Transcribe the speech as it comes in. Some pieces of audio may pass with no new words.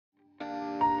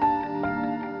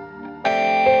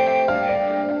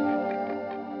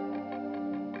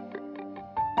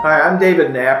Hi, I'm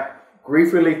David Knapp,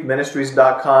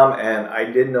 griefreliefministries.com, and I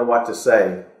didn't know what to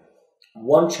say.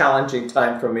 One challenging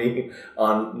time for me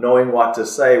on knowing what to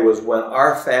say was when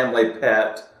our family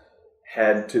pet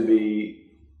had to be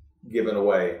given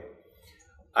away.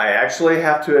 I actually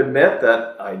have to admit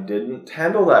that I didn't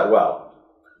handle that well.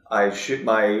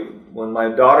 When my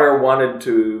daughter wanted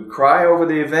to cry over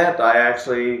the event, I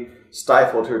actually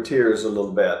stifled her tears a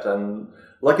little bit. And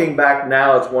looking back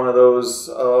now, it's one of those,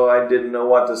 oh, I didn't know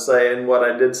what to say, and what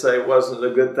I did say wasn't a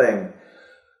good thing.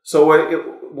 So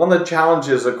one of the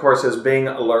challenges, of course, is being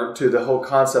alert to the whole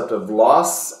concept of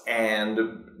loss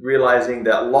and realizing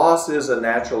that loss is a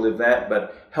natural event,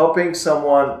 but helping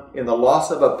someone in the loss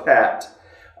of a pet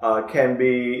can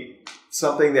be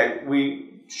something that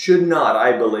we should not,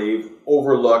 I believe,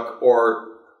 overlook or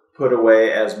put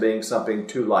away as being something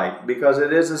too light, because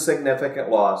it is a significant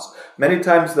loss. Many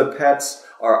times the pets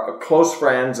are close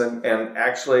friends and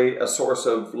actually a source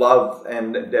of love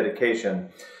and dedication.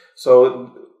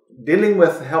 So dealing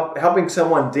with helping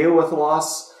someone deal with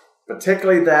loss,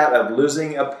 particularly that of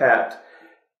losing a pet,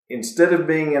 instead of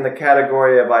being in the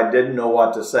category of I didn't know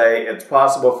what to say, it's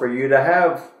possible for you to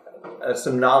have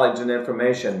some knowledge and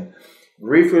information.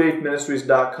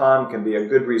 griefreliefministries.com can be a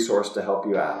good resource to help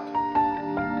you out.